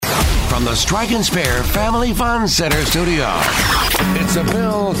from the Strike and Spare Family Fun Center studio, it's the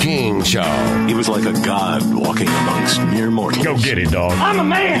Bill King Show. He was like a god walking amongst mere mortals. Go get it, dog. I'm a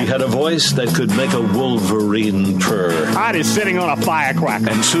man. He had a voice that could make a wolverine purr. Hot is sitting on a firecracker.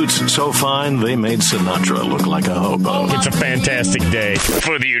 And suits so fine, they made Sinatra look like a hobo. It's a fantastic day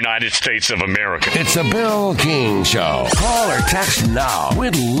for the United States of America. It's the Bill King Show. Call or text now.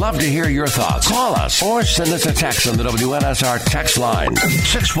 We'd love to hear your thoughts. Call us or send us a text on the WNSR text line.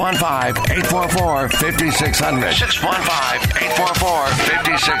 615-844-5600.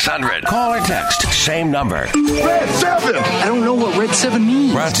 615-844-5600. Call or text. Same number. Red 7! I don't know what Red 7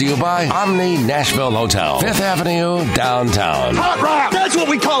 means. Brought to you by Omni Nashville Hotel, 5th Avenue, downtown. Hot rock! That's what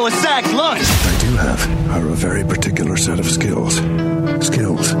we call a sack lunch! I do have a very particular set of skills.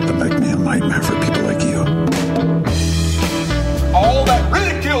 Skills that make me a nightmare for people like you. All that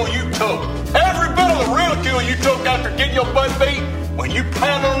ridicule you took, every bit of the ridicule you took after getting your butt beat, when you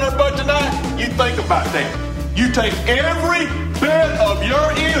pound on their butt tonight, you think about that. You take every bit of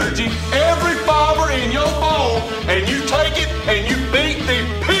your energy, every fiber in your bone, and you take it and you beat the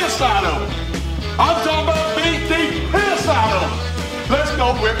piss out of them. I'm talking about beat the piss out of them. Let's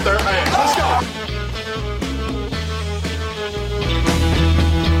go whip their ass. Let's go.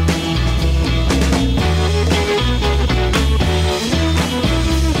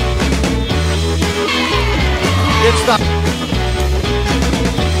 It's the...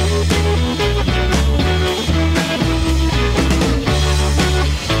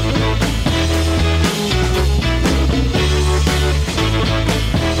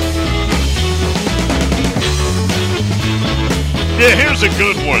 Yeah, here's a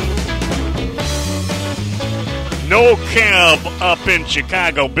good one. No cab up in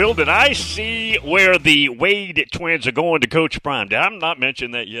Chicago. Bill, did I see where the Wade twins are going to Coach Prime? Did I not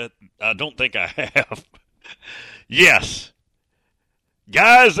mention that yet? I don't think I have. Yes.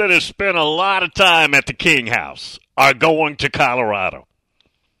 Guys that have spent a lot of time at the King House are going to Colorado.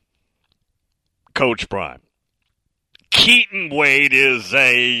 Coach Prime. Keaton Wade is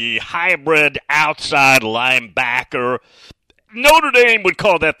a hybrid outside linebacker. Notre Dame would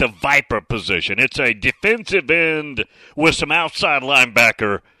call that the Viper position. It's a defensive end with some outside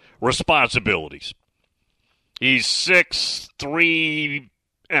linebacker responsibilities. He's 6'3"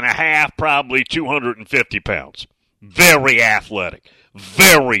 and a half, probably 250 pounds. Very athletic,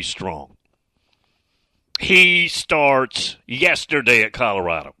 very strong. He starts yesterday at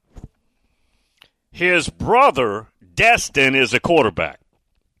Colorado. His brother, Destin, is a quarterback.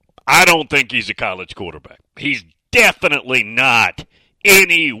 I don't think he's a college quarterback. He's definitely not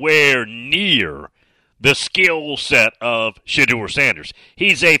anywhere near the skill set of Shedeur Sanders.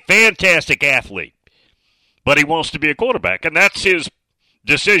 He's a fantastic athlete, but he wants to be a quarterback, and that's his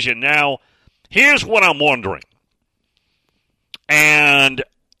decision. Now, here's what I'm wondering. And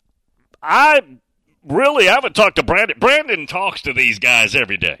I haven't talked to Brandon. Brandon talks to these guys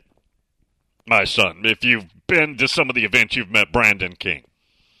every day, my son. If you've been to some of the events, you've met Brandon King.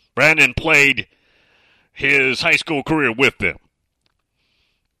 Brandon played his high school career with them.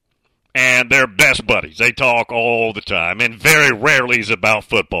 And they're best buddies. They talk all the time. And very rarely is about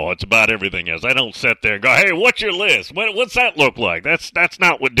football. It's about everything else. I don't sit there and go, hey, what's your list? What's that look like? That's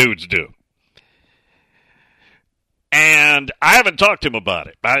not what dudes do. And I haven't talked to him about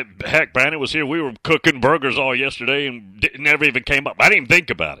it. Heck, Brandon was here. We were cooking burgers all yesterday and it never even came up. I didn't even think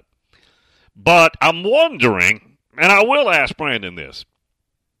about it. But I'm wondering, and I will ask Brandon this,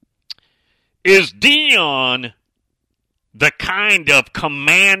 is Deion the kind of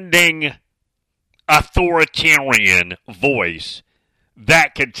commanding, authoritarian voice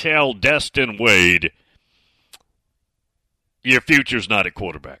that could tell Destin Wade, your future's not at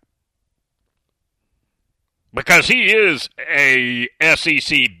quarterback? Because he is a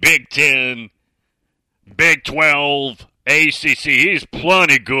SEC, Big Ten, Big 12, ACC. He's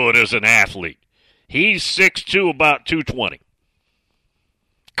plenty good as an athlete. He's 6'2", about 220.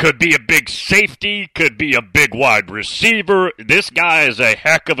 Could be a big safety, could be a big wide receiver. This guy is a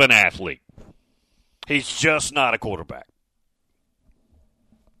heck of an athlete. He's just not a quarterback.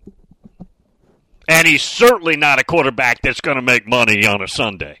 And he's certainly not a quarterback that's going to make money on a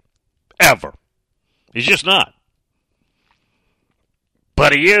Sunday. Ever. He's just not.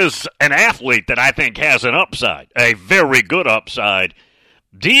 But he is an athlete that I think has an upside, a very good upside.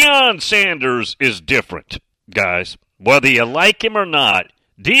 Deion Sanders is different, guys. Whether you like him or not,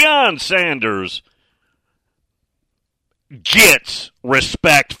 Deion Sanders gets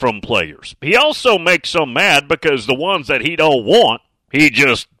respect from players. He also makes them mad because the ones that he don't want, he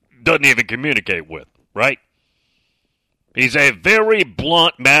just doesn't even communicate with, right? He's a very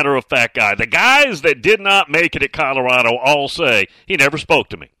blunt, matter-of-fact guy. The guys that did not make it at Colorado all say, he never spoke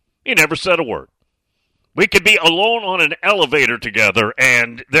to me. He never said a word. We could be alone on an elevator together,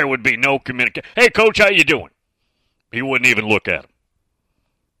 and there would be no communication. Hey, Coach, how you doing? He wouldn't even look at him.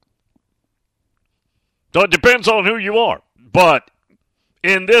 So it depends on who you are. But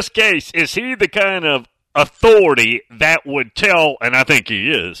in this case, is he the kind of authority that would tell, and I think he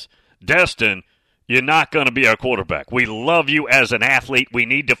is, Destin, you're not going to be our quarterback. We love you as an athlete. We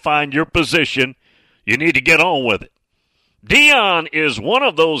need to find your position. You need to get on with it. Deion is one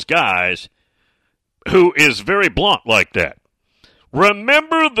of those guys who is very blunt like that.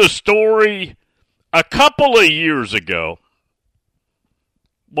 Remember the story a couple of years ago?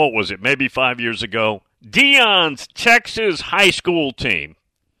 What was it, maybe 5 years ago? Deion's Texas high school team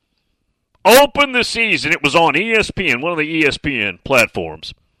opened the season. It was on ESPN, one of the ESPN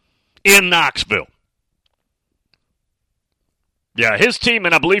platforms, in Knoxville. Yeah, his team,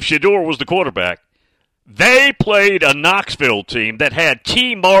 and I believe Shedeur was the quarterback. They played a Knoxville team that had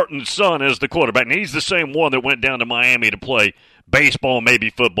T. Martin's son as the quarterback, and he's the same one that went down to Miami to play baseball, maybe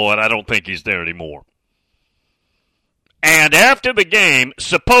football, and I don't think he's there anymore. And after the game,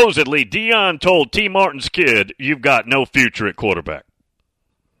 supposedly, Deion told T. Martin's kid, you've got no future at quarterback.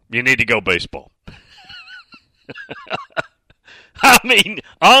 You need to go baseball. I mean,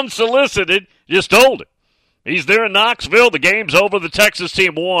 unsolicited, just told him. He's there in Knoxville. The game's over. The Texas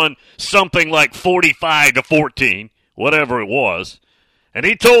team won something like 45-14, whatever it was. And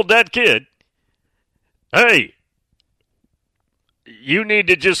he told that kid, hey, you need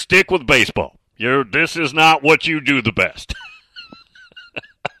to just stick with baseball. This is not what you do the best.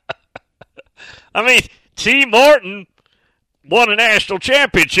 I mean, T. Martin won a national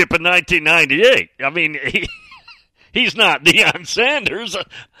championship in 1998. I mean, he's not Deion Sanders.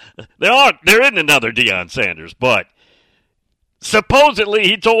 There isn't another Deion Sanders, but supposedly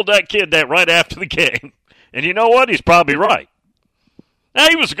he told that kid that right after the game. And you know what? He's probably right. Now,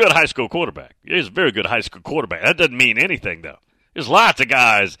 he was a good high school quarterback. He was a very good high school quarterback. That doesn't mean anything, though. There's lots of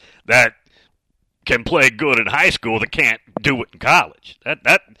guys that can play good in high school that can't do it in college.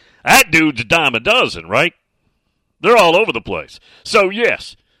 That dude's a dime a dozen, right? They're all over the place. So,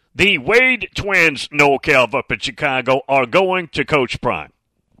 yes, the Wade twins, Noel Calv up in Chicago, are going to Coach Prime.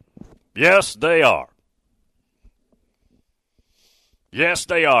 Yes, they are. Yes,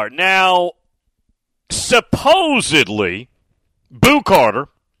 they are. Now, supposedly, Boo Carter,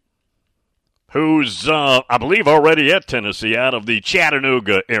 who's, I believe, already at Tennessee out of the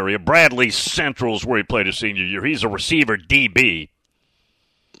Chattanooga area. Bradley Central's where he played his senior year. He's a receiver DB.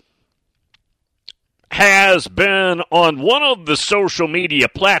 Has been on one of the social media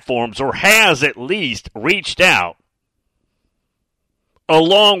platforms, or has at least reached out,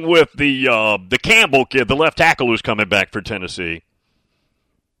 along with the Campbell kid, the left tackle who's coming back for Tennessee,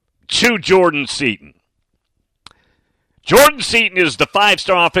 to Jordan Seaton. Jordan Seaton is the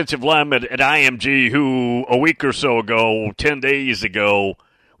five-star offensive lineman at IMG who a week or so ago, 10 days ago,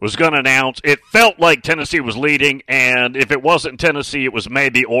 was going to announce it felt like Tennessee was leading, and if it wasn't Tennessee, it was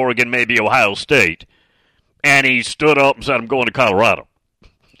maybe Oregon, maybe Ohio State. And he stood up and said, I'm going to Colorado.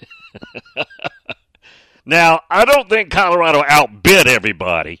 Now, I don't think Colorado outbid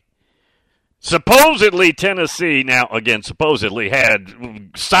everybody. Supposedly Tennessee, now again, supposedly had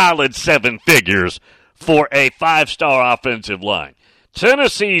solid seven figures for a five-star offensive line.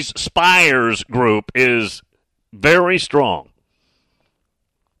 Tennessee's Spires group is very strong.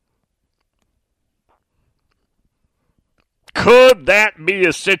 Could that be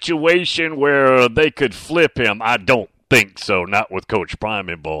a situation where they could flip him? I don't think so, not with Coach Prime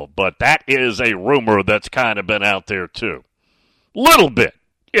involved. But that is a rumor that's kind of been out there too. Little bit.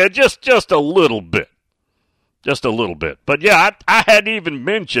 Yeah, just a little bit. Just a little bit. But yeah, I hadn't even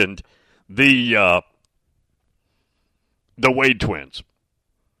mentioned the Wade twins.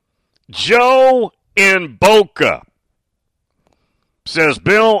 Joe in Boca says,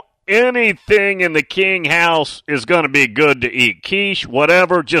 Bill, anything in the King house is going to be good to eat. Quiche,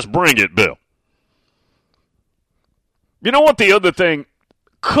 whatever, just bring it, Bill. You know what, the other thing,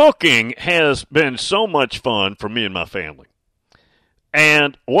 cooking has been so much fun for me and my family.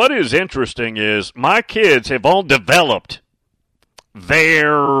 And what is interesting is my kids have all developed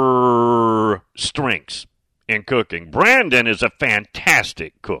their strengths in cooking. Brandon is a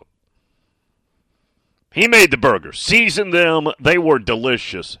fantastic cook. He made the burgers, seasoned them, they were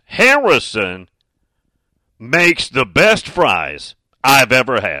delicious. Harrison makes the best fries I've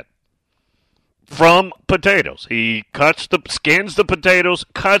ever had from potatoes. He skins the potatoes,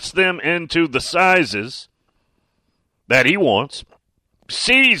 cuts them into the sizes that he wants,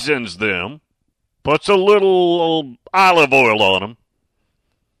 seasons them, puts a little olive oil on them,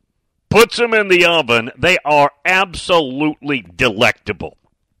 puts them in the oven. They are absolutely delectable.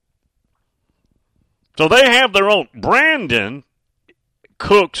 So they have their own. Brandon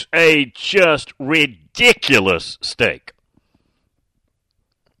cooks a just ridiculous steak.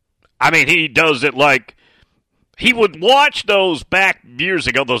 I mean, he does it like he would watch those back years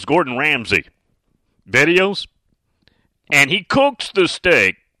ago, those Gordon Ramsay videos, and he cooks the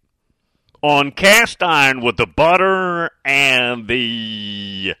steak on cast iron with the butter and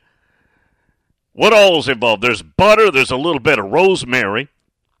the... What all is involved? There's butter, there's a little bit of rosemary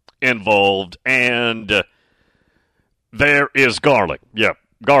involved, and there is garlic. Yep,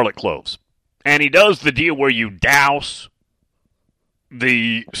 garlic cloves. And he does the deal where you douse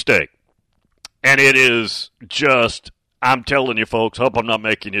the steak. And it is just, I'm telling you folks, hope I'm not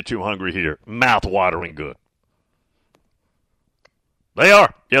making you too hungry here, mouth-watering good. They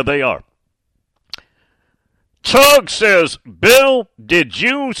are. Yeah, they are. Tug says, Bill, did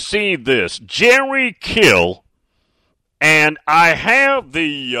you see this? Jerry Kill, and I have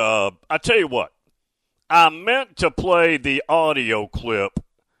the, I tell you what, I meant to play the audio clip,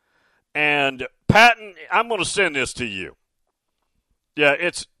 and Patton, I'm going to send this to you. Yeah,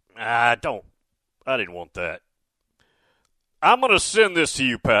 it's, I didn't want that. I'm going to send this to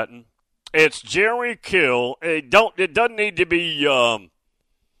you, Patton. It's Jerry Kill. It doesn't need to be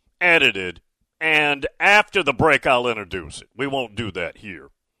edited. And after the break, I'll introduce it. We won't do that here.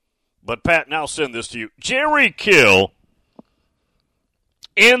 But, Patton, I'll send this to you. Jerry Kill,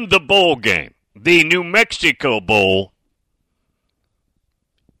 in the bowl game, the New Mexico Bowl,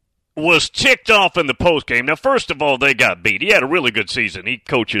 was ticked off in the postgame. Now, first of all, they got beat. He had a really good season. He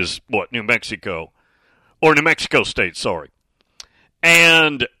coaches, New Mexico? Or New Mexico State, sorry.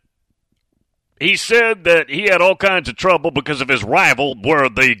 And he said that he had all kinds of trouble because of his rival, where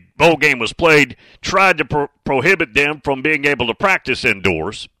the bowl game was played, tried to prohibit them from being able to practice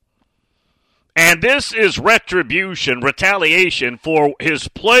indoors. And this is retaliation for his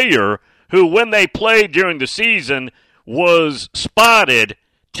player, who, when they played during the season, was spotted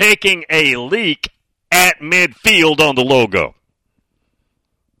taking a leak at midfield on the logo,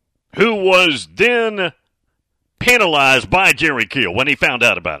 who was then penalized by Jerry Kill when he found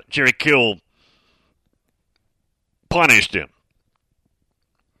out about it. Jerry Kill punished him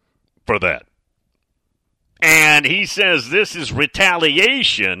for that. And he says this is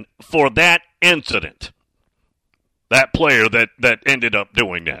retaliation for that incident. That player that ended up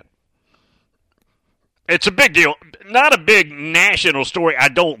doing that. It's a big deal. Not a big national story, I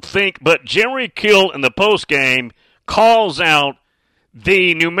don't think, but Jerry Kill in the postgame calls out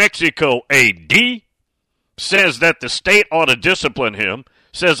the New Mexico AD, says that the state ought to discipline him,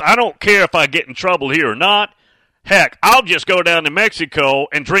 says, I don't care if I get in trouble here or not. Heck, I'll just go down to Mexico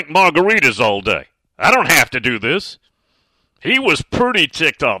and drink margaritas all day. I don't have to do this. He was pretty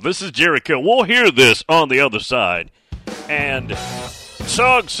ticked off. This is Jerry Kill. We'll hear this on the other side. And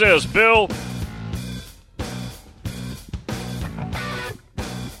Tug says, Bill,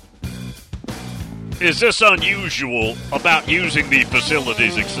 is this unusual about using the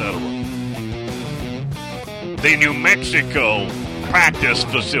facilities, etc.? The New Mexico practice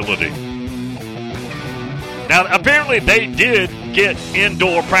facility. Now, apparently they did get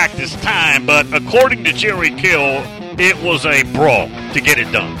indoor practice time, but according to Jerry Kill, it was a brawl to get it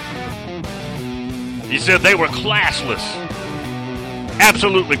done. He said they were classless.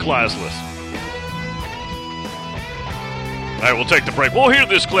 Absolutely classless. All right, we'll take the break. We'll hear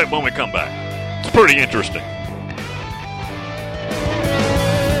this clip when we come back. It's pretty interesting.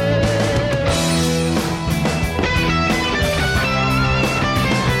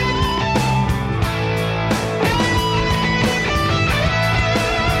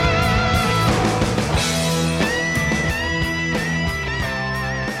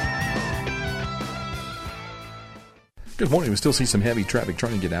 Good morning. We still see some heavy traffic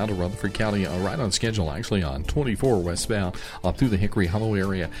trying to get out of Rutherford County, right on schedule, actually, on 24 westbound up through the Hickory Hollow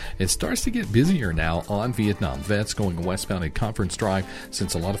area. It starts to get busier now on Vietnam Vets going westbound at Conference Drive,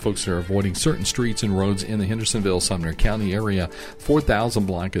 since a lot of folks are avoiding certain streets and roads in the Hendersonville, Sumner County area. 4,000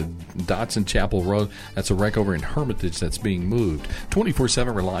 block of Dotson Chapel Road. That's a wreck over in Hermitage that's being moved.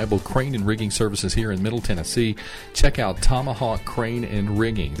 24/7 reliable crane and rigging services here in Middle Tennessee. Check out Tomahawk Crane and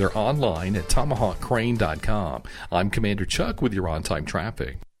Rigging. They're online at tomahawkcrane.com. I'm Commander Chuck with your on-time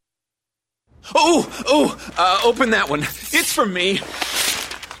traffic. Open that one. It's for me.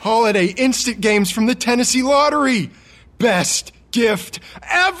 Holiday instant games from the Tennessee Lottery. Best gift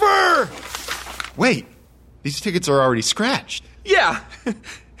ever! Wait, these tickets are already scratched. Yeah,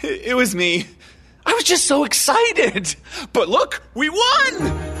 it was me. I was just so excited. But look, we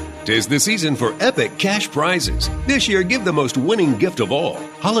won! 'Tis the season for epic cash prizes. This year, give the most winning gift of all.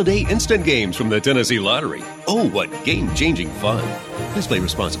 Holiday instant games from the Tennessee Lottery. Oh, what game-changing fun. Please play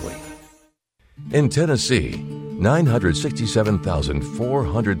responsibly. In Tennessee,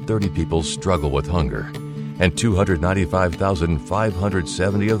 967,430 people struggle with hunger, and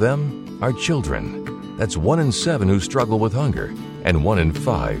 295,570 of them are children. That's 1 in 7 who struggle with hunger, and 1 in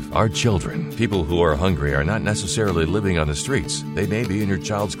 5 are children. People who are hungry are not necessarily living on the streets. They may be in your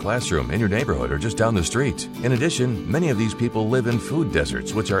child's classroom, in your neighborhood, or just down the street. In addition, many of these people live in food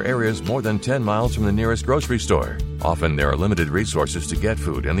deserts, which are areas more than 10 miles from the nearest grocery store. Often there are limited resources to get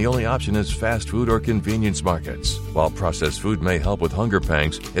food, and the only option is fast food or convenience markets. While processed food may help with hunger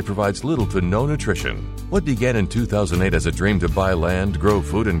pangs, it provides little to no nutrition. What began in 2008 as a dream to buy land, grow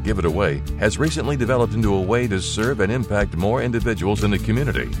food, and give it away has recently developed into a way to serve and impact more individuals in the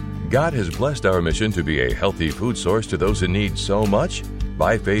community. God has blessed our mission to be a healthy food source to those in need so much,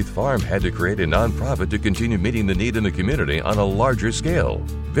 By Faith Farm had to create a nonprofit to continue meeting the need in the community on a larger scale.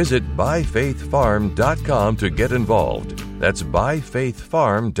 Visit ByFaithFarm.com to get involved. That's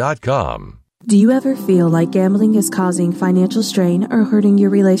ByFaithFarm.com. Do you ever feel like gambling is causing financial strain or hurting your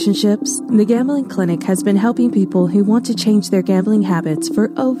relationships? The Gambling Clinic has been helping people who want to change their gambling habits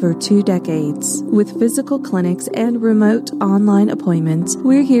for over 2 decades. With physical clinics and remote online appointments,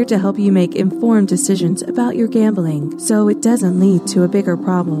 we're here to help you make informed decisions about your gambling so it doesn't lead to a bigger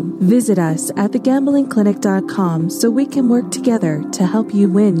problem. Visit us at thegamblingclinic.com so we can work together to help you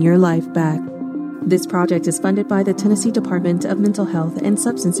win your life back. This project is funded by the Tennessee Department of Mental Health and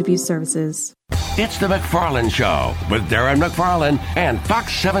Substance Abuse Services. It's the McFarland Show with Darren McFarland and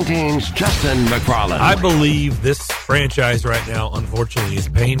Fox 17's Justin McFarland. I believe this franchise right now, unfortunately, is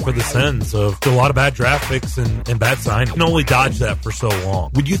paying for the sins of a lot of bad draft picks and bad signings. You can only dodge that for so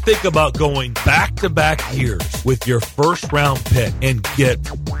long. When you think about going back-to-back years with your first-round pick and get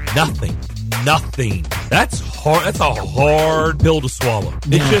nothing, that's hard. That's a hard pill to swallow.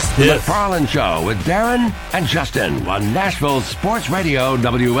 It just is. The McFarland Show with Darren and Justin on Nashville Sports Radio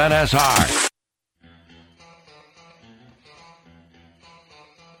WNSR.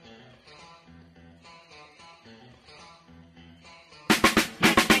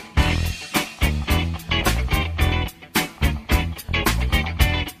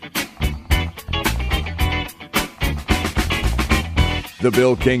 The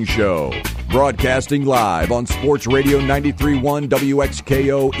Bill King Show, broadcasting live on Sports Radio 93.1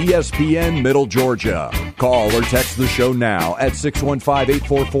 WXKO ESPN Middle Georgia. Call or text the show now at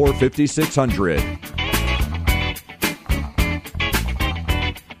 615-844-5600.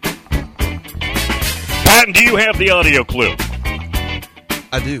 Patton, do you have the audio clip?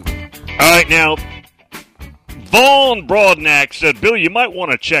 I do. All right, now, Vaughn Broadnax said, Bill, you might want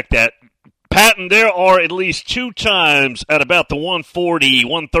to check that. Patton, there are at least 2 times at about the 140,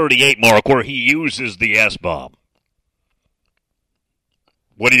 138 mark where he uses the S-bomb.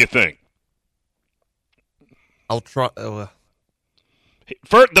 What do you think? I'll try. The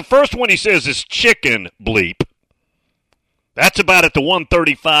first one he says is chicken bleep. That's about at the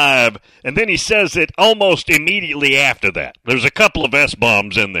 135, and then he says it almost immediately after that. There's a couple of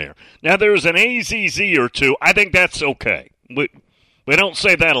S-bombs in there. Now, there's an AZZ or 2. I think that's okay. We don't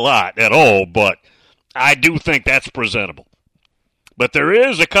say that a lot at all, but I do think that's presentable. But there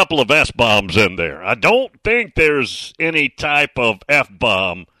is a couple of S-bombs in there. I don't think there's any type of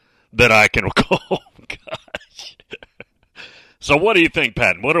F-bomb that I can recall. Gosh. So what do you think,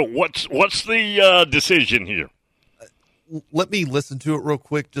 Patton? What's the decision here? Let me listen to it real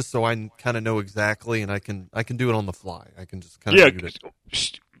quick just so I kind of know exactly, and I can do it on the fly. I can just kind of read it.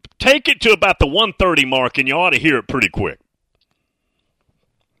 Take it to about the 130 mark, and you ought to hear it pretty quick.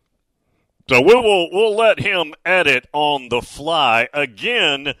 So we'll let him edit on the fly.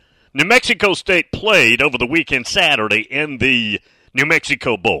 Again, New Mexico State played over the weekend Saturday in the New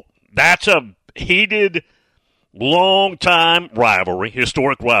Mexico Bowl. That's a heated, long-time rivalry,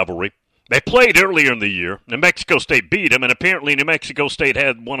 historic rivalry. They played earlier in the year. New Mexico State beat them, and apparently New Mexico State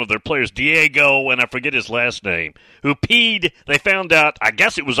had one of their players, Diego, and I forget his last name, who peed, they found out, I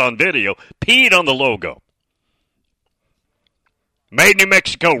guess it was on video, peed on the logo. Made New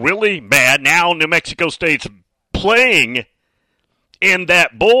Mexico really mad. Now New Mexico State's playing in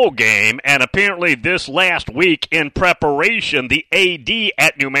that bowl game, and apparently this last week in preparation, the AD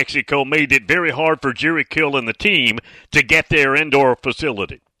at New Mexico made it very hard for Jerry Kill and the team to get their indoor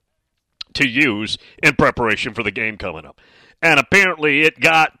facility to use in preparation for the game coming up. And apparently it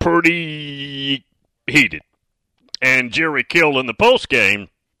got pretty heated. And Jerry Kill in the postgame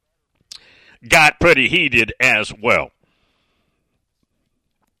got pretty heated as well.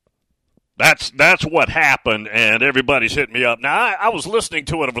 That's what happened, and everybody's hitting me up. Now, I was listening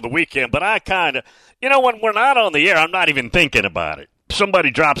to it over the weekend, but I kind of, when we're not on the air, I'm not even thinking about it. Somebody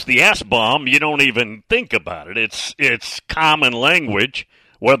drops the S-bomb, you don't even think about it. It's common language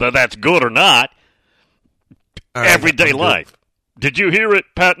whether that's good or not. All right, everyday life. Did you hear it,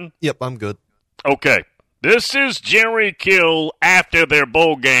 Patton? Yep, I'm good. Okay. This is Jerry Kill after their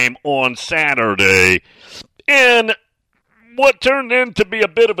bowl game on Saturday in what turned into be a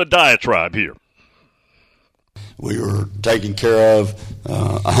bit of a diatribe here. We were taken care of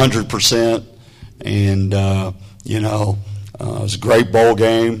 100%, and, it was a great bowl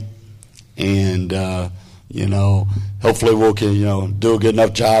game, and, hopefully we'll do a good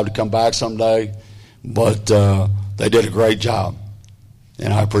enough job to come back someday, but they did a great job,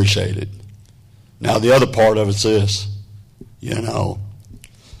 and I appreciate it. Now, the other part of it's this, we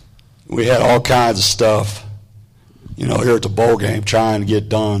had all kinds of stuff, here at the bowl game trying to get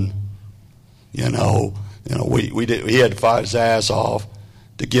done. He had to fight his ass off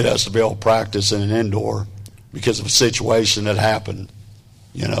to get us to be able to practice in an indoor because of a situation that happened,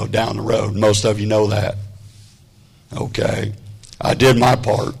 down the road. Most of you know that. Okay. I did my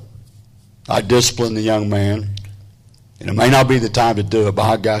part. I disciplined the young man. And it may not be the time to do it,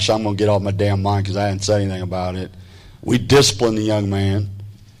 but gosh, I'm going to get off my damn mind because I hadn't said anything about it. We disciplined the young man.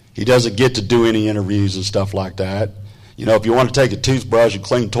 He doesn't get to do any interviews and stuff like that. If you want to take a toothbrush and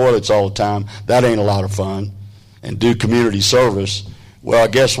clean toilets all the time, that ain't a lot of fun. And do community service. Well,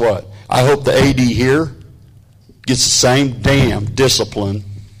 guess what? I hope the AD here gets the same damn discipline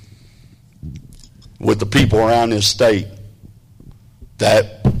with the people around this state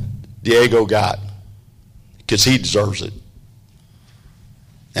that Diego got, because he deserves it.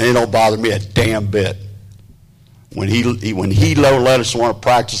 And it don't bother me a damn bit. When he don't let us want to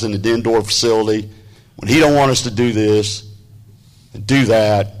practice in the indoor facility, when he don't want us to do this and do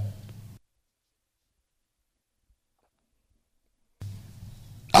that,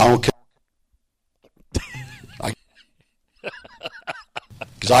 I don't care.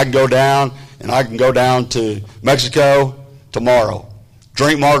 Because I can go down, and I can go down to Mexico tomorrow,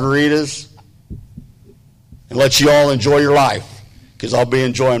 drink margaritas, and let you all enjoy your life, because I'll be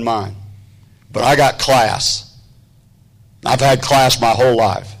enjoying mine. But I got class. I've had class my whole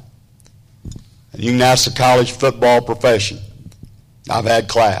life. And you can ask the college football profession. I've had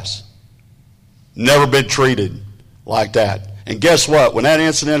class. Never been treated like that. And guess what? When that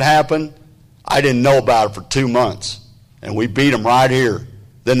incident happened, I didn't know about it for 2 months. And we beat them right here.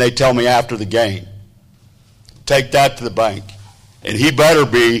 Then they tell me after the game. Take that to the bank. And he better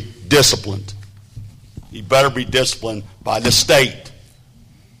be disciplined. He better be disciplined by the state.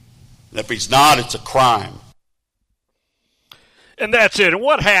 And if he's not, it's a crime. And that's it. And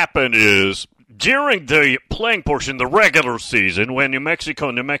what happened is, during the playing portion, the regular season, when New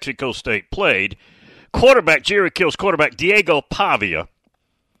Mexico State played, Jerry Kill's quarterback, Diego Pavia,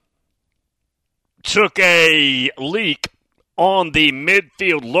 took a leak on the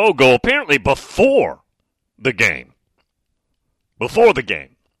midfield logo, apparently before the game.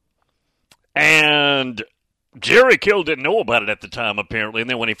 And Jerry Kill didn't know about it at the time, apparently, and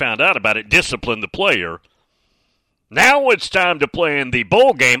then when he found out about it, disciplined the player. Now it's time to play in the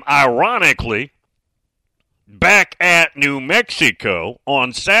bowl game, ironically, back at New Mexico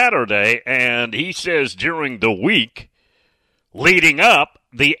on Saturday, and he says during the week leading up,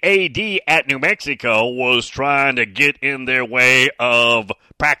 the AD at New Mexico was trying to get in their way of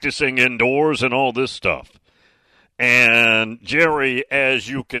practicing indoors and all this stuff. And Jerry, as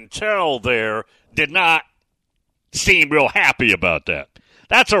you can tell there, did not seem real happy about that.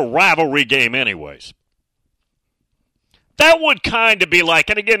 That's a rivalry game anyways. That would kind of be like,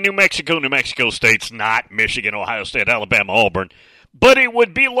 and again, New Mexico State's not Michigan, Ohio State, Alabama, Auburn, but it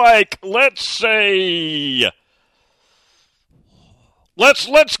would be like, let's say,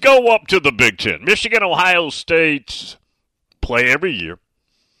 let's go up to the Big Ten. Michigan, Ohio State play every year,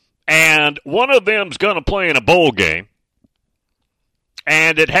 and one of them's going to play in a bowl game,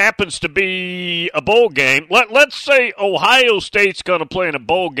 and it happens to be a bowl game. Let's say Ohio State's going to play in a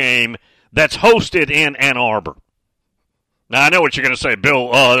bowl game that's hosted in Ann Arbor. Now, I know what you're going to say, Bill.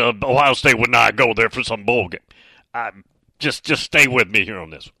 Ohio State would not go there for some bowl game. Just stay with me here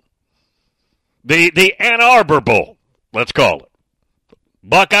on this. The Ann Arbor Bowl, let's call it.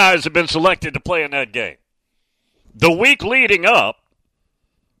 Buckeyes have been selected to play in that game. The week leading up,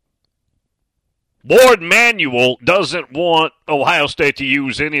 Warde Manuel doesn't want Ohio State to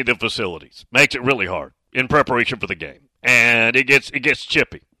use any of the facilities. Makes it really hard in preparation for the game. And it gets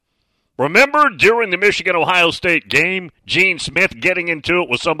chippy. Remember during the Michigan-Ohio State game, Gene Smith getting into it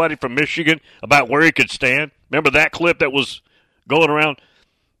with somebody from Michigan about where he could stand? Remember that clip that was going around?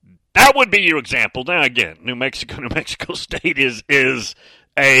 That would be your example. Now, again, New Mexico State is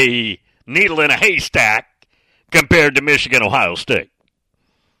a needle in a haystack compared to Michigan-Ohio State.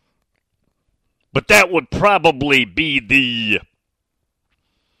 But that would probably be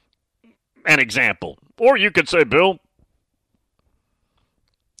an example. Or you could say, Bill,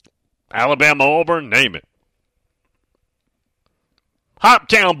 Alabama, Auburn, name it.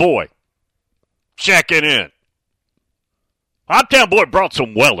 Hoptown Boy, checking in. Hoptown Boy brought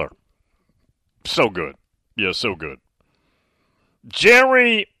some Weller. So good. Yeah, so good.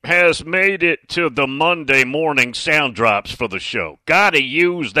 Jerry has made it to the Monday morning sound drops for the show. Got to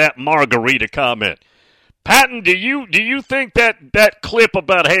use that margarita comment. Patton, do you think that clip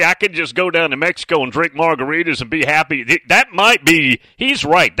about, hey, I could just go down to Mexico and drink margaritas and be happy, that might be, he's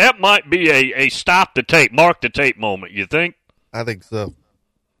right, that might be a stop the tape, mark the tape moment, you think? I think so.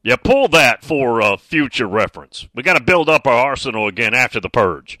 Yeah, pull that for future reference. We got to build up our arsenal again after the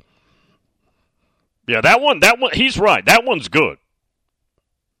purge. Yeah, that one, he's right. That one's good.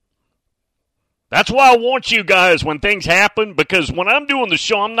 That's why I want you guys when things happen, because when I'm doing the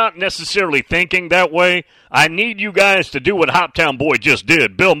show, I'm not necessarily thinking that way. I need you guys to do what Hoptown Boy just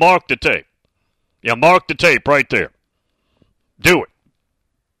did. Bill, mark the tape. Yeah, mark the tape right there. Do it.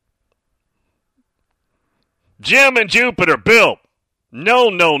 Jim and Jupiter, Bill. No,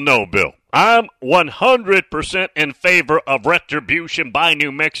 Bill. I'm 100% in favor of retribution by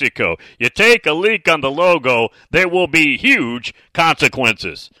New Mexico. You take a leak on the logo, there will be huge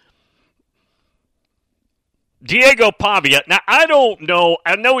consequences. Diego Pavia, now I don't know,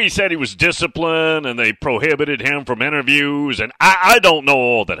 I know he said he was disciplined and they prohibited him from interviews, and I don't know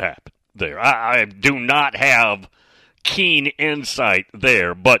all that happened there. I do not have keen insight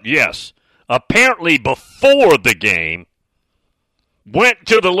there, but yes, apparently before the game, went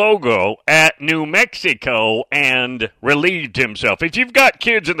to the logo at New Mexico and relieved himself. If you've got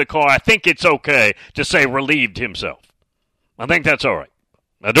kids in the car, I think it's okay to say relieved himself. I think that's all right.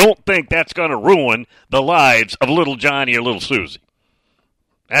 I don't think that's going to ruin the lives of little Johnny or little Susie.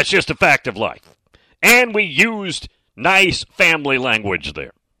 That's just a fact of life. And we used nice family language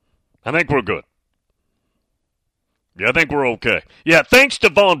there. I think we're good. Yeah, I think we're okay. Yeah, thanks to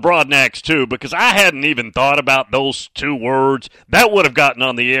Von Broadnax, too, because I hadn't even thought about those two words. That would have gotten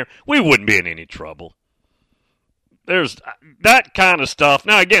on the air. We wouldn't be in any trouble. There's that kind of stuff.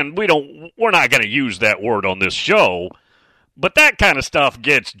 Now, again, we're not going to use that word on this show, but that kind of stuff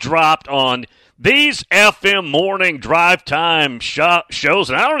gets dropped on these FM morning drive time shows,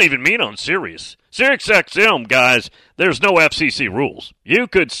 and I don't even mean on Sirius. Sirius XM, guys, there's no FCC rules. You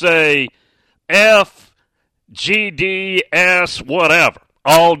could say F, G, D, S, whatever,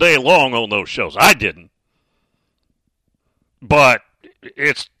 all day long on those shows. I didn't. But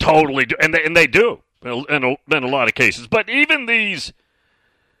it's totally, and they do in a lot of cases. But even these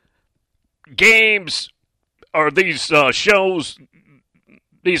games, or these shows,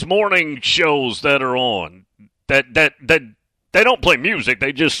 these morning shows that are on, that they don't play music,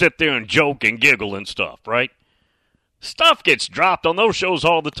 they just sit there and joke and giggle and stuff, right? Stuff gets dropped on those shows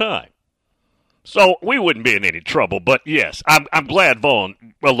all the time. So we wouldn't be in any trouble, but yes, I'm glad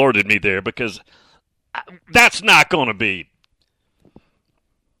Vaughn alerted me there, because that's not going to be,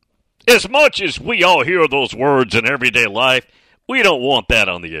 as much as we all hear those words in everyday life, we don't want that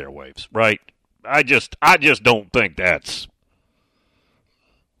on the airwaves, right? I just don't think that's,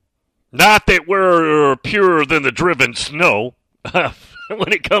 not that we're purer than the driven snow.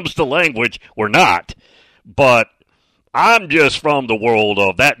 When it comes to language, we're not. But I'm just from the world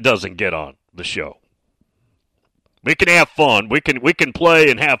of that doesn't get on the show. We can have fun. We can play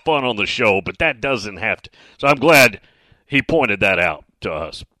and have fun on the show, but that doesn't have to. So I'm glad he pointed that out to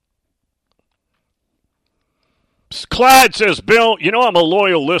us. Clyde says, Bill, you know I'm a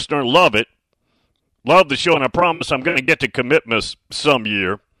loyal listener, love it. Love the show, and I promise I'm going to get to Commitments some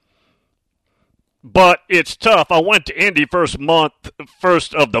year. But it's tough. I went to Indy first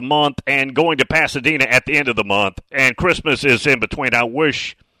of the month, and going to Pasadena at the end of the month, and Christmas is in between. I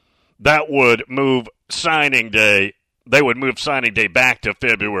wish that would move signing day. They would move signing day back to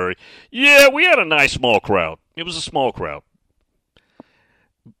February. Yeah, we had a nice small crowd. It was a small crowd.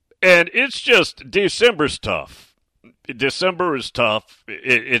 And it's just, December's tough. December is tough.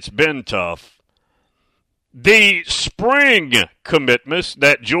 It's been tough. The spring commitments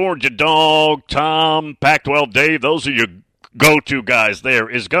that Georgia Dog, Tom, Pac-12 Dave, those are your go-to guys there,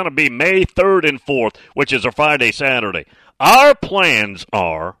 is going to be May 3rd and 4th, which is a Friday, Saturday. Our plans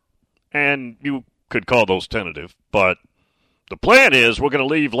are, and you could call those tentative, but the plan is we're going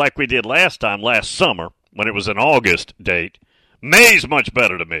to leave like we did last summer, when it was an August date. May's much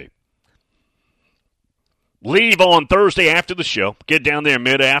better to me. Leave on Thursday after the show, get down there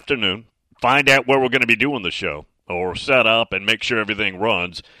mid-afternoon, find out where we're going to be doing the show, or set up and make sure everything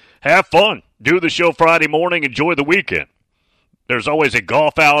runs. Have fun. Do the show Friday morning. Enjoy the weekend. There's always a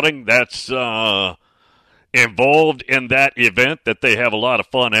golf outing. That's involved in that event that they have a lot of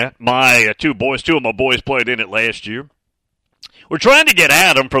fun at. My two of my boys played in it last year. We're trying to get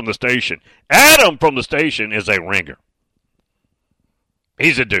Adam from the station. Adam from the station is a ringer.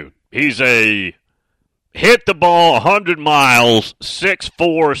 He's a dude. He's a hit the ball 100 miles, 6'4",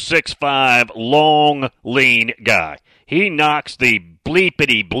 6'5", long, lean guy. He knocks the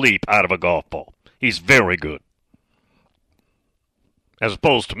bleepity bleep out of a golf ball. He's very good. As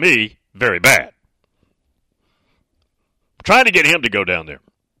opposed to me, very bad. Trying to get him to go down there.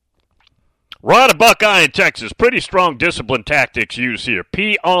 Rod, a Buckeye in Texas. Pretty strong discipline tactics used here.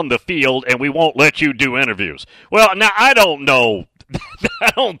 Pee on the field, and we won't let you do interviews. Well, now, I don't know.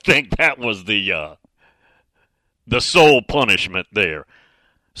 I don't think that was the sole punishment there.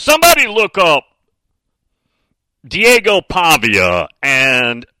 Somebody look up Diego Pavia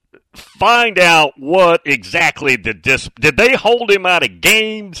and find out what exactly did they hold him out of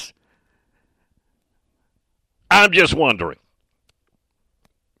games? I'm just wondering.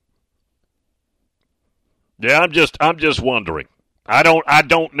 Yeah, I'm just wondering. I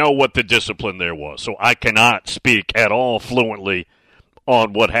don't know what the discipline there was, so I cannot speak at all fluently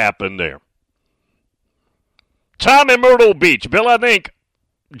on what happened there. Tom in Myrtle Beach. Bill, I think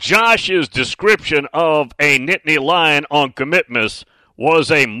Josh's description of a Nittany Lion on commitments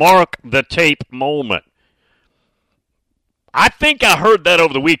was a mark the tape moment. I think I heard that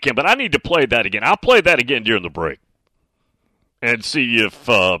over the weekend, but I need to play that again. I'll play that again during the break and see if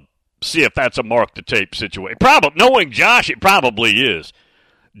that's a mark the tape situation. Probably, knowing Josh, it probably is.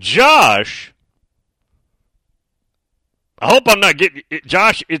 Josh, I hope I'm not getting it.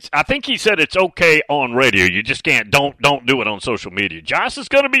 Josh, I think he said it's okay on radio. You just can't don't do it on social media. Josh is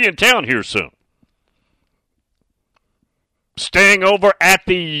going to be in town here soon. Staying over at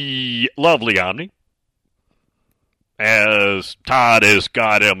the lovely Omni, as Todd has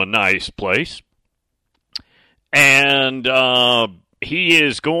got him a nice place. And he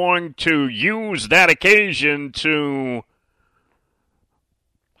is going to use that occasion to,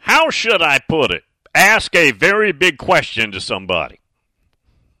 how should I put it, ask a very big question to somebody.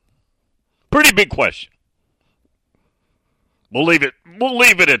 Pretty big question. We'll leave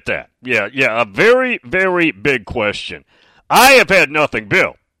it at that. Yeah, a very, very big question. I have had nothing,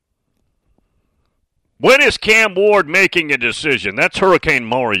 Bill. When is Cam Ward making a decision? That's Hurricane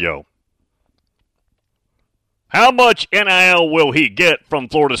Mario. How much NIL will he get from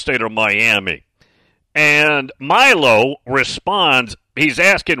Florida State or Miami? And Milo responds, he's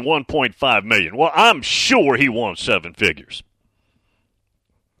asking $1.5 million. Well, I'm sure he wants 7 figures.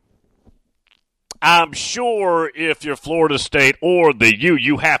 I'm sure if you're Florida State or the U,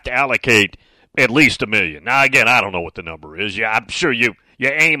 you have to allocate at least $1 million. Now, again, I don't know what the number is. Yeah, I'm sure you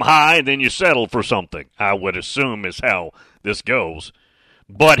aim high and then you settle for something, I would assume is how this goes.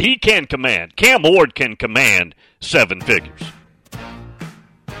 But he can command. Cam Ward can command 7 figures.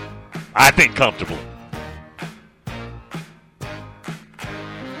 I think comfortably.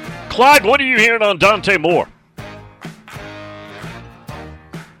 Clyde, what are you hearing on Dante Moore?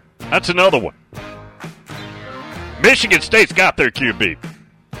 That's another one. Michigan State's got their QB.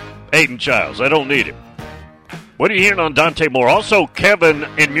 Aiden Childs. They don't need him. What are you hearing on Dante Moore? Also, Kevin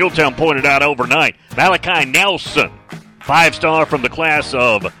in Muletown pointed out overnight, Malachi Nelson, 5-star from the class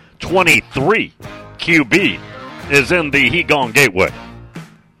of 23, QB, is in the He Gone Gateway.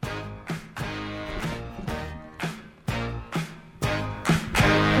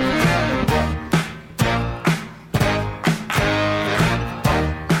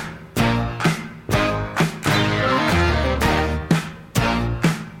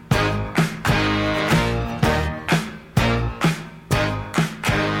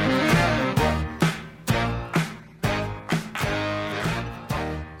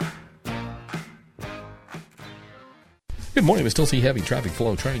 Good morning. We still see heavy traffic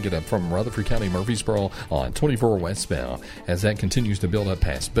flow trying to get up from Rutherford County, Murfreesboro on 24 westbound. As that continues to build up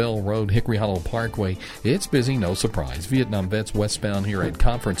past Bell Road, Hickory Hollow Parkway, it's busy, no surprise. Vietnam Vets westbound here at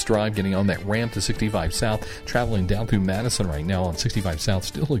Conference Drive, getting on that ramp to 65 South, traveling down through Madison right now on 65 South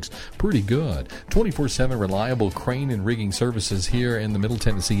still looks pretty good. 24/7 reliable crane and rigging services here in the Middle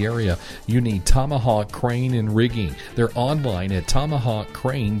Tennessee area. You need Tomahawk Crane and Rigging. They're online at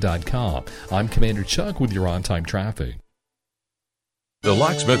tomahawkcrane.com. I'm Commander Chuck with your on-time traffic. The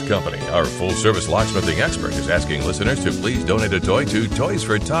Locksmith Company, our full-service locksmithing expert, is asking listeners to please donate a toy to Toys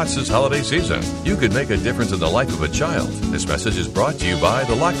for Tots this holiday season. You could make a difference in the life of a child. This message is brought to you by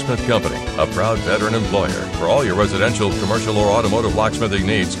The Locksmith Company, a proud veteran employer. For all your residential, commercial, or automotive locksmithing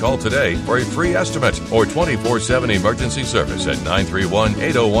needs, call today for a free estimate or 24/7 emergency service at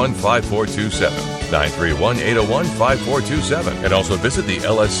 931-801-5427. 931-801-5427. And also visit the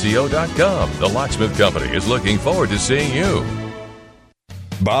LSCO.com. The Locksmith Company is looking forward to seeing you.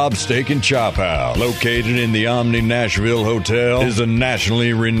 Bob's Steak and Chop House, located in the Omni Nashville Hotel, is a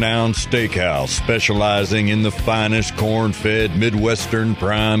nationally renowned steakhouse specializing in the finest corn-fed Midwestern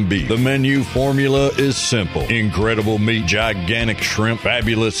prime beef. The menu formula is simple. Incredible meat, gigantic shrimp,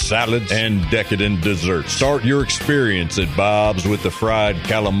 fabulous salads, and decadent desserts. Start your experience at Bob's with the fried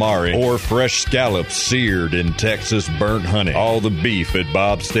calamari or fresh scallops seared in Texas burnt honey. All the beef at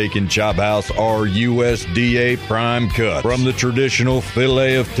Bob's Steak and Chop House are USDA prime cuts. From the traditional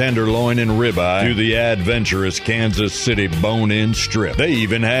filet of tenderloin and ribeye to the adventurous Kansas City bone-in strip. They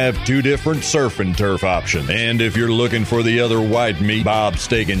even have 2 different surf and turf options. And if you're looking for the other white meat, Bob's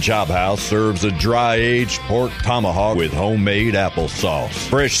Steak and Chop House serves a dry-aged pork tomahawk with homemade applesauce.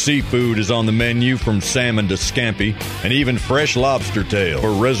 Fresh seafood is on the menu, from salmon to scampi, and even fresh lobster tail.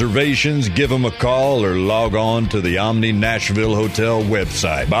 For reservations, give them a call or log on to the Omni Nashville Hotel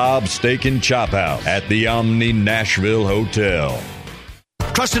website. Bob's Steak and Chop House at the Omni Nashville Hotel.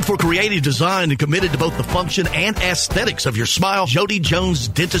 Trusted for creative design and committed to both the function and aesthetics of your smile, Jody Jones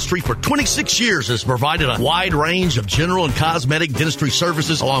Dentistry for 26 years has provided a wide range of general and cosmetic dentistry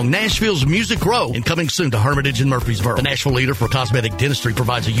services along Nashville's Music Row and coming soon to Hermitage and Murfreesboro. The Nashville leader for cosmetic dentistry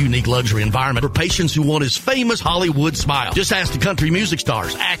provides a unique luxury environment for patients who want his famous Hollywood smile. Just ask the country music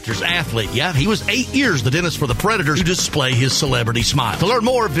stars, actors, athlete. Yeah, he was 8 years the dentist for the Predators to display his celebrity smile. To learn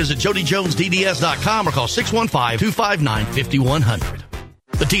more, visit JodyJonesDDS.com or call 615-259-5100.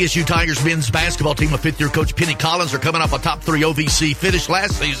 The TSU Tigers men's basketball team of 5th-year coach Penny Collins are coming off a top 3 OVC finish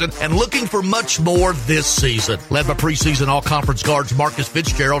last season and looking for much more this season. Led by preseason all-conference guards Marcus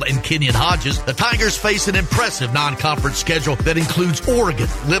Fitzgerald and Kenyon Hodges, the Tigers face an impressive non-conference schedule that includes Oregon,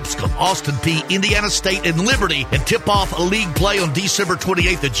 Lipscomb, Austin Peay, Indiana State, and Liberty, and tip-off league play on December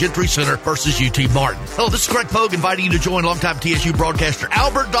 28th at Gentry Center versus UT Martin. Hello, this is Greg Pogue inviting you to join longtime TSU broadcaster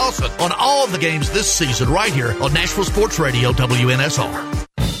Albert Dawson on all of the games this season right here on Nashville Sports Radio WNSR.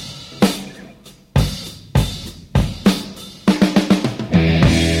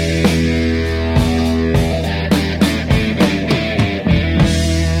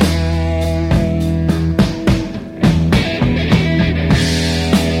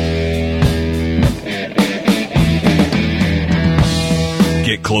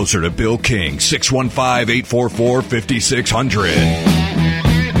 Closer to Bill King, 615-844-5600.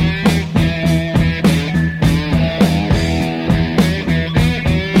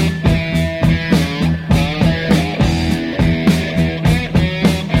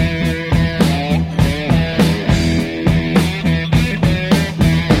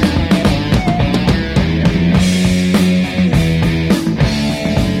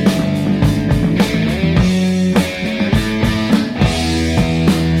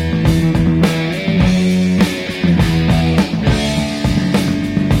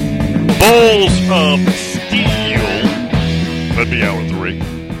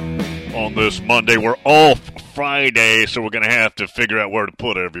 Monday. We're off Friday, so we're going to have to figure out where to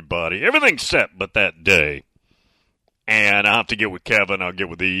put everybody. Everything's set but that day. And I'll have to get with Kevin. I'll get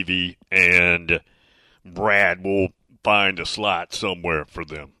with Evie. And Brad will find a slot somewhere for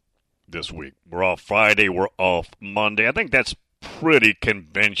them this week. We're off Friday. We're off Monday. I think that's pretty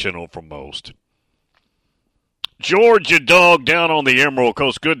conventional for most. Georgia Dog down on the Emerald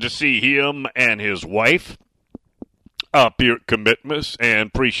Coast. Good to see him and his wife up here at Commitments, and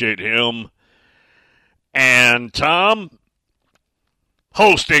appreciate him. And Tom,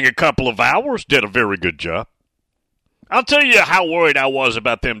 hosting a couple of hours, did a very good job. I'll tell you how worried I was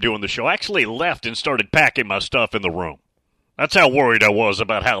about them doing the show. I actually left and started packing my stuff in the room. That's how worried I was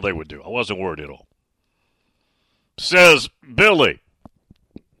about how they would do. I wasn't worried at all. Says Billy,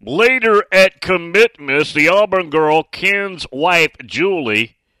 later at Commitments, the Auburn girl, Ken's wife,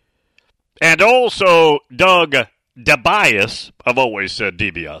 Julie, and also Doug DeBias, I've always said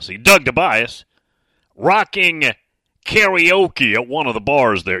DiBiase, Doug DeBias, rocking karaoke at one of the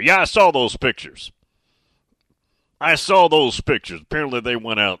bars there. Yeah, I saw those pictures. Apparently they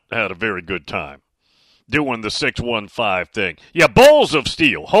went out, had a very good time doing the 615 thing. Yeah, Balls of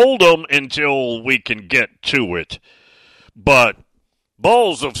Steel. Hold them until we can get to it. But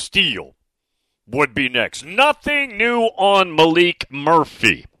Balls of Steel would be next. Nothing new on Malik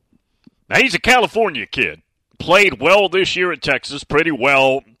Murphy. Now, he's a California kid. played well this year at Texas, pretty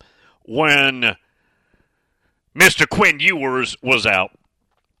well when Mr. Quinn Ewers was out.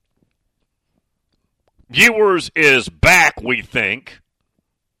 Ewers is back, we think.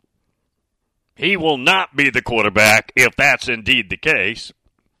 He will not be the quarterback if that's indeed the case.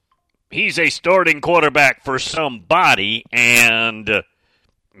 He's a starting quarterback for somebody, and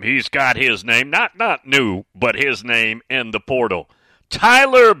he's got his name, not new, but his name in the portal.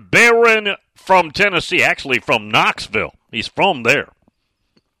 Tyler Barron from Tennessee, actually from Knoxville, he's from there,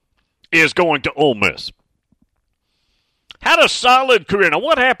 is going to Ole Miss. Had a solid career. Now,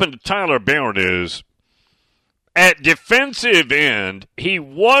 what happened to Tyler Barron is, at defensive end, he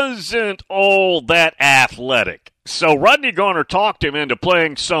wasn't all that athletic. So Rodney Garner talked him into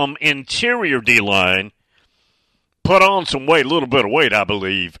playing some interior D-line, put on some weight, a little bit of weight, I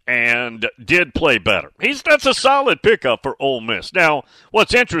believe, and did play better. That's a solid pickup for Ole Miss. Now,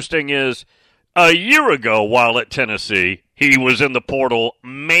 what's interesting is, a year ago while at Tennessee, he was in the portal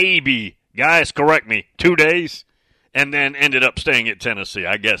maybe, guys, correct me, 2 days, and then ended up staying at Tennessee.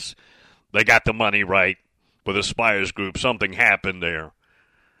 I guess they got the money right with the Spires Group. Something happened there.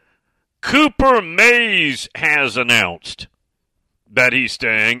 Cooper Mays has announced that he's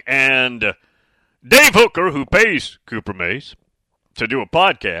staying, and Dave Hooker, who pays Cooper Mays to do a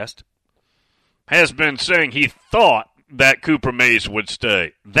podcast, has been saying he thought that Cooper Mays would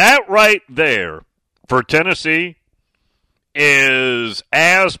stay. That right there for Tennessee is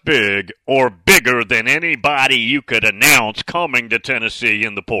as big or bigger than anybody you could announce coming to Tennessee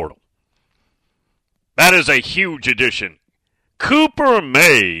in the portal. That is a huge addition. Cooper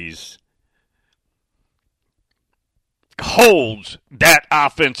Mays holds that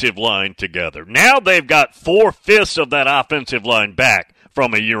offensive line together. Now they've got 4/5 of that offensive line back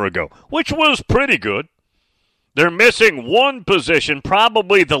from a year ago, which was pretty good. They're missing one position,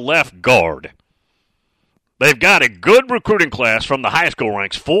 probably the left guard. They've got a good recruiting class from the high school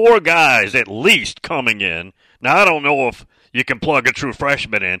ranks, 4 guys at least coming in. Now, I don't know if you can plug a true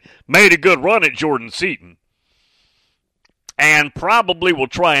freshman in. Made a good run at Jordan Seaton. And probably will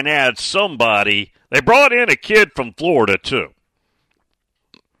try and add somebody. They brought in a kid from Florida, too,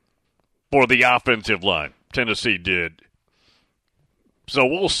 for the offensive line. Tennessee did. So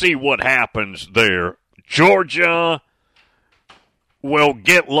we'll see what happens there. Georgia will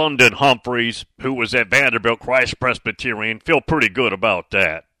get London Humphreys, who was at Vanderbilt Christ Presbyterian. Feel pretty good about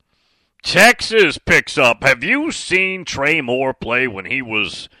that. Texas picks up. Have you seen Trey Moore play when he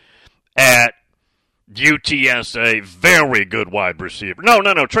was at UTSA? Very good wide receiver. No.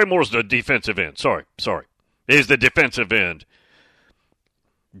 Trey Moore's the defensive end. Sorry. He's the defensive end.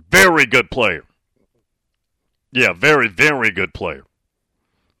 Very good player. Yeah, very, very good player.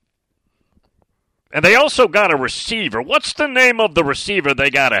 And they also got a receiver. What's the name of the receiver they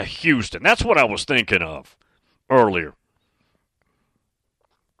got at Houston? That's what I was thinking of earlier.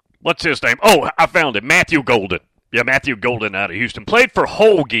 What's his name? Oh, I found it. Matthew Golden. Yeah, Matthew Golden out of Houston. Played for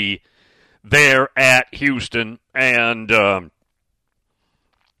Hoagie there at Houston and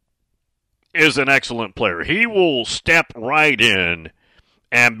is an excellent player. He will step right in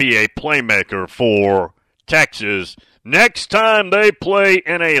and be a playmaker for Texas. Next time they play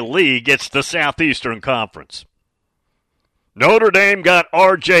in a league, it's the Southeastern Conference. Notre Dame got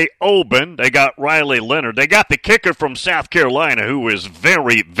R.J. Oben. They got Riley Leonard. They got the kicker from South Carolina, who is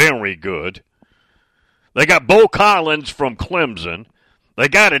very, very good. They got Bo Collins from Clemson. They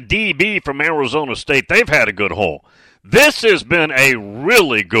got a DB from Arizona State. They've had a good haul. This has been a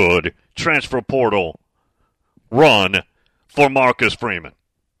really good transfer portal run for Marcus Freeman.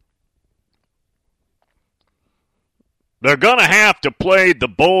 They're going to have to play the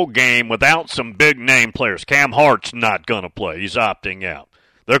bowl game without some big-name players. Cam Hart's not going to play. He's opting out.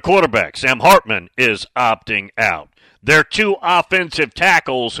 Their quarterback, Sam Hartman, is opting out. Their 2 offensive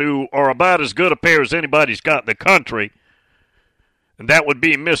tackles, who are about as good a pair as anybody's got in the country, and that would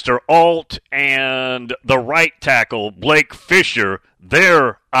be Mr. Alt and the right tackle, Blake Fisher,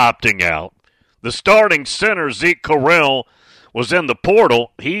 they're opting out. The starting center, Zeke Correll, was in the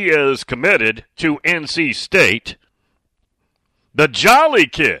portal. He is committed to NC State. The Jolly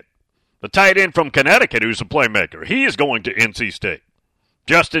kid, the tight end from Connecticut who's a playmaker, he is going to NC State.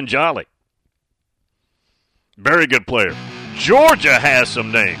 Justin Jolly. Very good player. Georgia has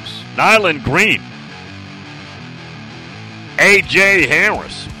some names. Nyland Green. A.J.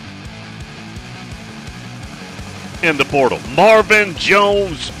 Harris. In the portal. Marvin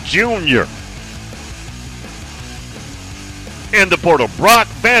Jones Jr. In the portal. Brock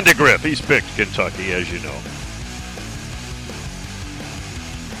Vandegrift. He's picked Kentucky, as you know.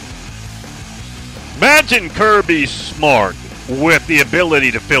 Imagine Kirby Smart with the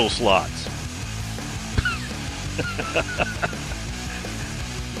ability to fill slots.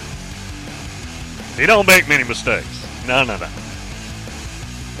 He don't make many mistakes. No.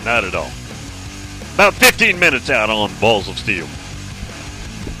 Not at all. About 15 minutes out on Balls of Steel.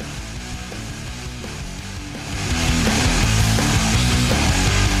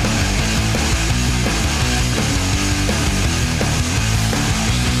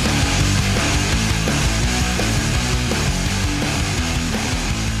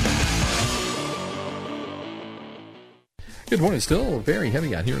 Good morning. Still very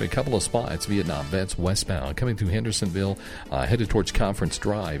heavy out here in a couple of spots. Vietnam Vets westbound coming through Hendersonville, headed towards Conference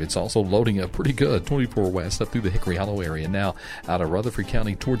Drive. It's also loading up pretty good. 24 west up through the Hickory Hollow area. Now out of Rutherford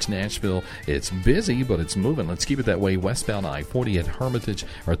County towards Nashville. It's busy, but it's moving. Let's keep it that way. Westbound I-40 at Hermitage,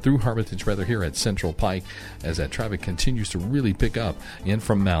 or through Hermitage rather, here at Central Pike, as that traffic continues to really pick up in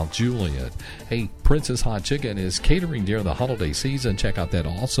from Mount Juliet. Hey, Princess Hot Chicken is catering during the holiday season. Check out that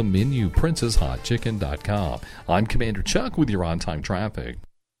awesome menu, princesshotchicken.com. I'm Commander Chuck with your on-time traffic.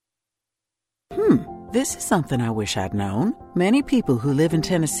 This is something I wish I'd known. Many people who live in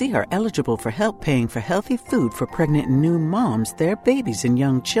Tennessee are eligible for help paying for healthy food for pregnant and new moms, their babies, and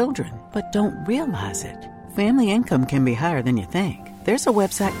young children, but don't realize it. Family income can be higher than you think. There's a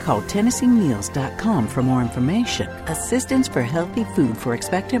website called TennesseeMeals.com for more information. Assistance for healthy food for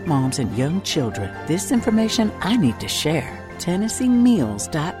expectant moms and young children. This information I need to share.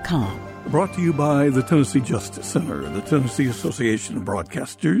 TennesseeMeals.com. Brought to you by the Tennessee Justice Center, the Tennessee Association of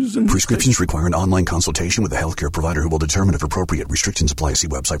Broadcasters, and prescriptions require an online consultation with a healthcare provider who will determine if appropriate. Restrictions apply. See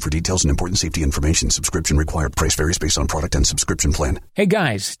website for details and important safety information. Subscription required. Price varies based on product and subscription plan. Hey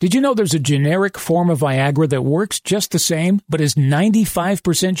guys, did you know there's a generic form of Viagra that works just the same, but is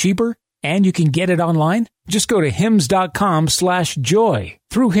 95% cheaper? And you can get it online? Just go to hims.com/joy.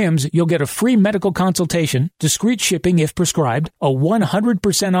 Through Hims, you'll get a free medical consultation, discreet shipping if prescribed, a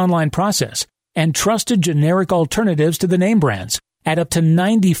 100% online process, and trusted generic alternatives to the name brands at up to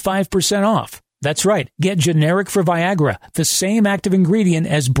 95% off. That's right. Get generic for Viagra, the same active ingredient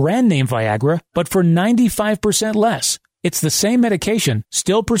as brand name Viagra, but for 95% less. It's the same medication,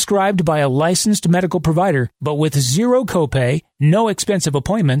 still prescribed by a licensed medical provider, but with zero copay, no expensive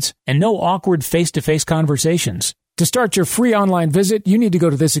appointments, and no awkward face-to-face conversations. To start your free online visit, you need to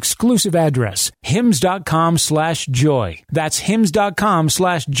go to this exclusive address, hims.com/joy. That's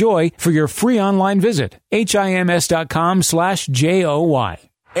hims.com/joy for your free online visit. HIMS.com/JOY.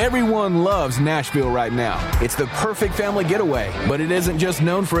 Everyone loves Nashville right now. It's the perfect family getaway, but it isn't just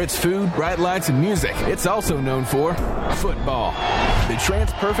known for its food, bright lights, and music. It's also known for football. The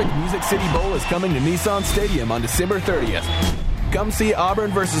Trans-Perfect Music City Bowl is coming to Nissan Stadium on December 30th. Come see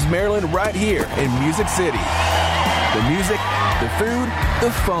Auburn versus Maryland right here in Music City. The music, the food, the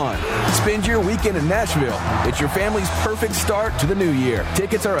fun. Spend your weekend in Nashville. It's your family's perfect start to the new year.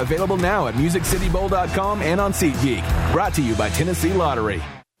 Tickets are available now at MusicCityBowl.com and on SeatGeek. Brought to you by Tennessee Lottery.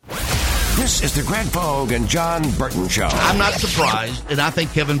 This is the Greg Pogue and John Burton Show. I'm not surprised, and I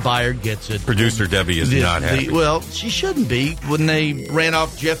think Kevin Byard gets it. Producer Debbie is not happy. Well, she shouldn't be. When they ran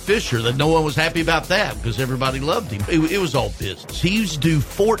off Jeff Fisher, that no one was happy about that because everybody loved him. It was all business. He's due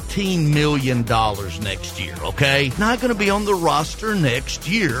 $14 million next year, okay? Not going to be on the roster next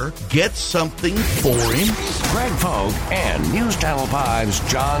year. Get something for him. Greg Pogue and News Channel 5's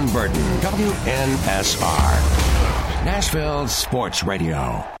John Burton, WNSR. Nashville Sports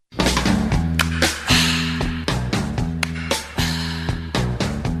Radio.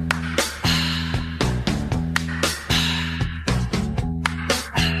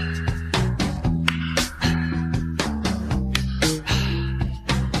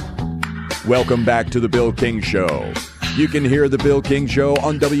 Welcome back to The Bill King Show. You can hear The Bill King Show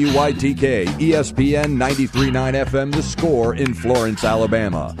on WYTK, ESPN 93.9 FM, The Score in Florence,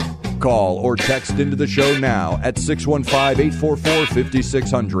 Alabama. Call or text into the show now at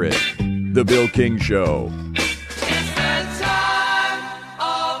 615-844-5600. The Bill King Show.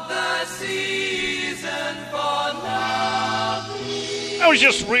 I was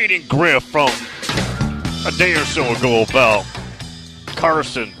just reading Griff from a day or so ago about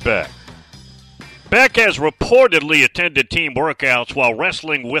Carson Beck. Beck has reportedly attended team workouts while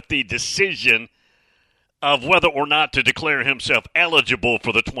wrestling with the decision of whether or not to declare himself eligible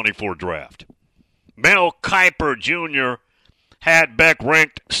for the 24 draft. Mel Kiper Jr. had Beck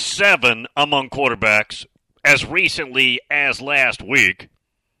ranked 7 among quarterbacks as recently as last week.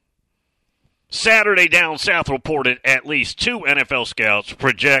 Saturday Down South reported at least 2 NFL scouts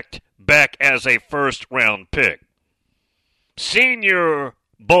project Beck as a first-round pick. Senior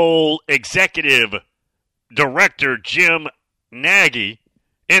Bowl Executive Director Jim Nagy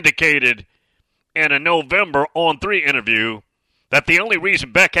indicated in a November On 3 interview that the only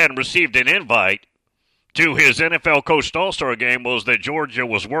reason Beck hadn't received an invite to his NFL Coached All-Star game was that Georgia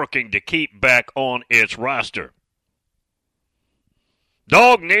was working to keep Beck on its roster.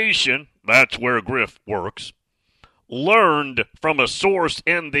 Dog Nation, that's where Griff works, learned from a source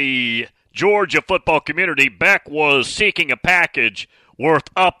in the Georgia football community Beck was seeking a package worth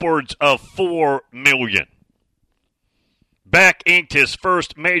upwards of $4 million. Beck inked his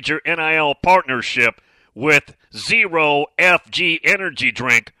first major NIL partnership with Zero FG Energy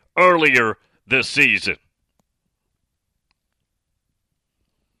Drink earlier this season.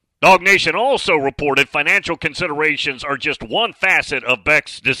 Dog Nation also reported financial considerations are just one facet of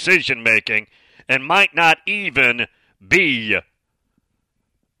Beck's decision-making and might not even be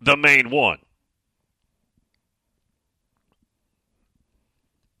the main one.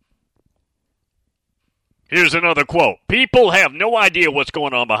 Here's another quote. People have no idea what's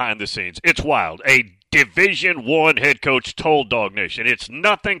going on behind the scenes. It's wild. A Division I head coach told Dog Nation it's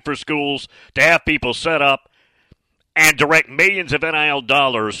nothing for schools to have people set up and direct millions of NIL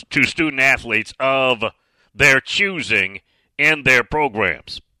dollars to student athletes of their choosing in their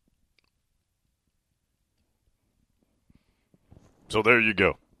programs. So there you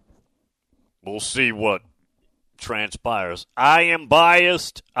go. We'll see what transpires. I am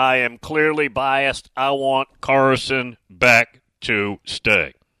biased. I am clearly biased. I want Carson Beck to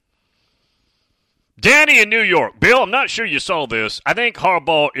stay. Danny in New York. Bill, I'm not sure you saw this. I think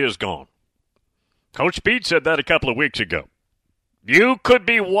Harbaugh is gone. Coach Pete said that a couple of weeks ago. You could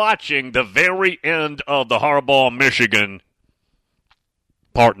be watching the very end of the Harbaugh-Michigan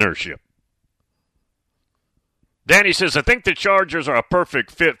partnership. Danny says, I think the Chargers are a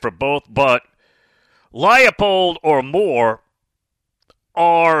perfect fit for both, but Leipold or Moore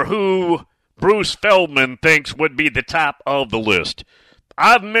are who Bruce Feldman thinks would be the top of the list.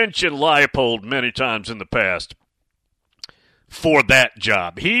 I've mentioned Leipold many times in the past for that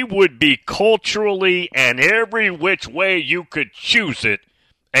job. He would be culturally and every which way you could choose it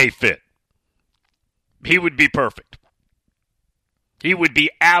a fit. He would be perfect. He would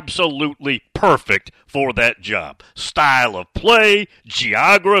be absolutely perfect for that job. Style of play,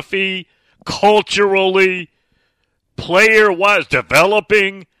 geography, culturally, player-wise,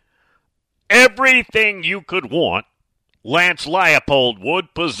 developing, everything you could want, Lance Leipold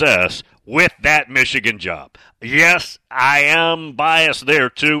would possess with that Michigan job. Yes, I am biased there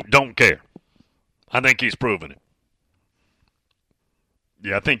too. Don't care. I think he's proven it.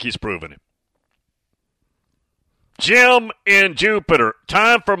 Yeah, I think he's proven it. Jim in Jupiter.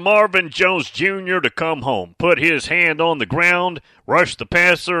 Time for Marvin Jones Jr. to come home. Put his hand on the ground. Rush the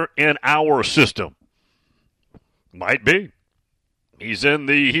passer in our system. Might be. He's in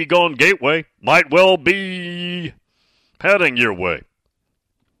the He Gone Gateway. Might well be heading your way.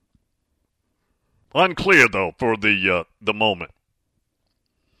 Unclear, though, for the moment.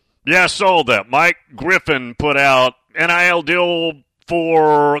 Yeah, I saw that. Mike Griffin put out NIL deal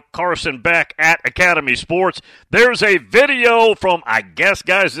for Carson Beck at Academy Sports. There's a video from, I guess,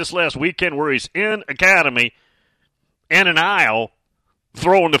 guys, this last weekend where he's in Academy in an aisle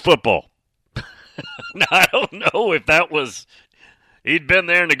throwing the football. Now, I don't know if that was he'd been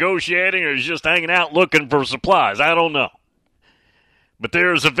there negotiating or he's just hanging out looking for supplies. I don't know. But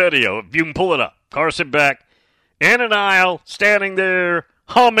there's a video. If you can pull it up. Carson Beck in an aisle, standing there,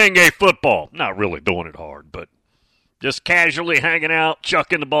 humming a football. Not really doing it hard, but just casually hanging out,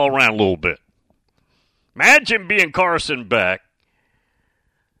 chucking the ball around a little bit. Imagine being Carson Beck.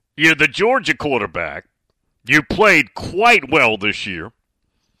 You're the Georgia quarterback. You played quite well this year.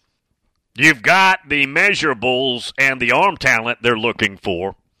 You've got the measurables and the arm talent they're looking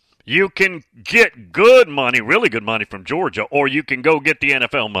for. You can get good money, really good money from Georgia, or you can go get the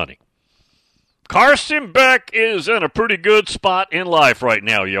NFL money. Carson Beck is in a pretty good spot in life right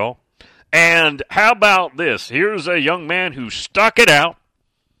now, y'all. And how about this? Here's a young man who stuck it out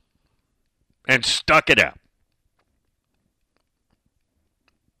and stuck it out.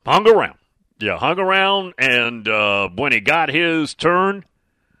 Hung around. Yeah, hung around, and when he got his turn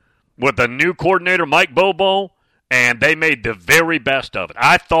with the new coordinator, Mike Bobo, and they made the very best of it.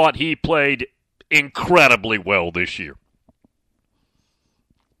 I thought he played incredibly well this year.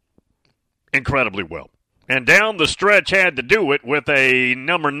 Incredibly well. And down the stretch had to do it with a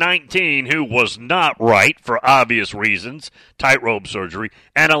number 19 who was not right for obvious reasons, tightrope surgery,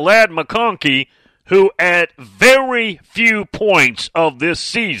 and a Ladd McConkey who at very few points of this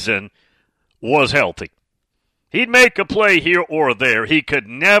season was healthy. He'd make a play here or there. He could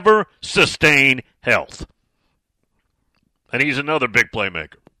never sustain health. And he's another big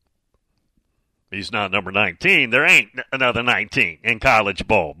playmaker. He's not number 19. There ain't another 19 in college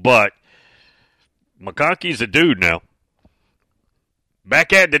ball, but McConkey's a dude now.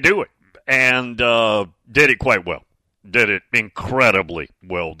 Beck had to do it. and did it quite well. Did it incredibly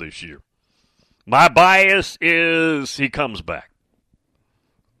well this year. My bias is he comes back.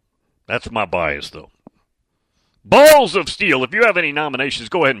 That's my bias, though. Balls of Steel, if you have any nominations,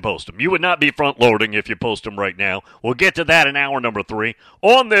 go ahead and post them. You would not be front-loading if you post them right now. We'll get to that in hour number 3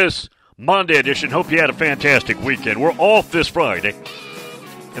 on this Monday edition. Hope you had a fantastic weekend. We're off this Friday,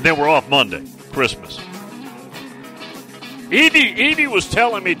 and then we're off Monday, Christmas. Edie was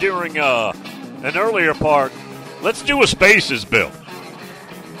telling me during an earlier part, let's do a Spaces bill.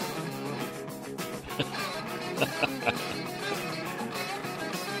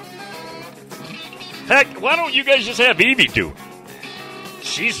 Heck, why don't you guys just have Evie do it?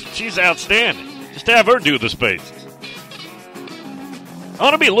 She's outstanding. Just have her do the Spaces. I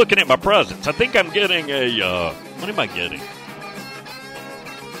want to be looking at my presents. I think I'm getting a, what am I getting?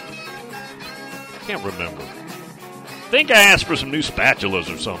 I can't remember. I think I asked for some new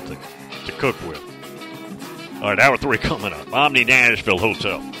spatulas or something to cook with. All right, hour 3 coming up. Omni Nashville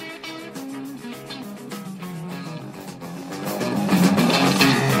Hotel.